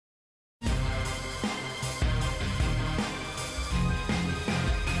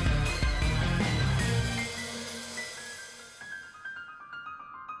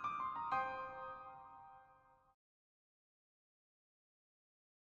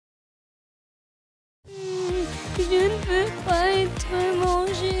Je ne peux pas être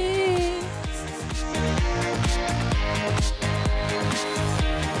mangée.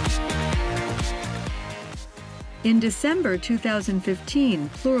 In December 2015,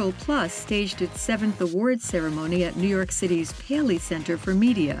 Plural Plus staged its 7th award ceremony at New York City's Paley Center for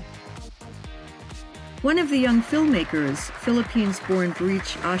Media. One of the young filmmakers, Philippines-born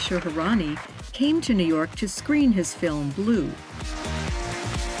Breech Harani, came to New York to screen his film Blue.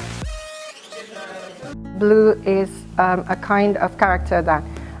 Blue is a kind of character that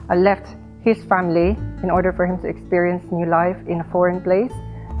left his family in order for him to experience new life in a foreign place,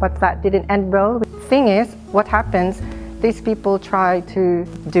 but that didn't end well. The thing is, what happens, these people try to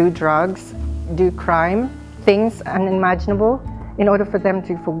do drugs, do crime, things unimaginable, in order for them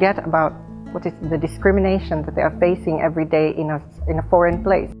to forget about what is the discrimination that they are facing every day in a foreign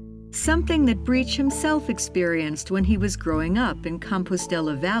place. Something that Breech himself experienced when he was growing up in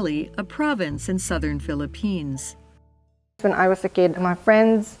Compostela Valley, a province in southern Philippines. When I was a kid, my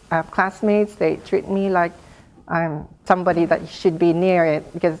friends, classmates, they treat me like I'm somebody that should be near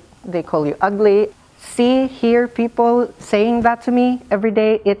it because they call you ugly. Hear people saying that to me every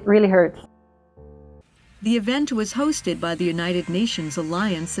day, it really hurts. The event was hosted by the United Nations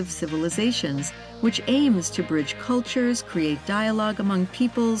Alliance of Civilizations, which aims to bridge cultures, create dialogue among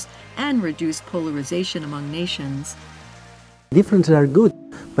peoples, and reduce polarization among nations. Differences are good,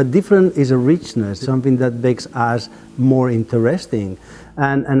 but different is a richness, something that makes us more interesting.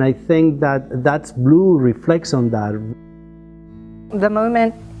 And I think that Blue reflects on that. The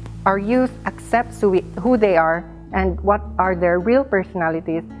moment our youth accepts who they are and what are their real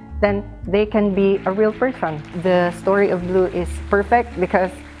personalities, then they can be a real person. The story of Blue is perfect because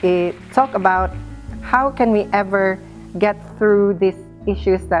it talks about how can we ever get through these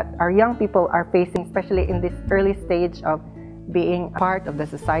issues that our young people are facing, especially in this early stage of being part of the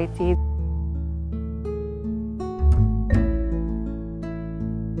society.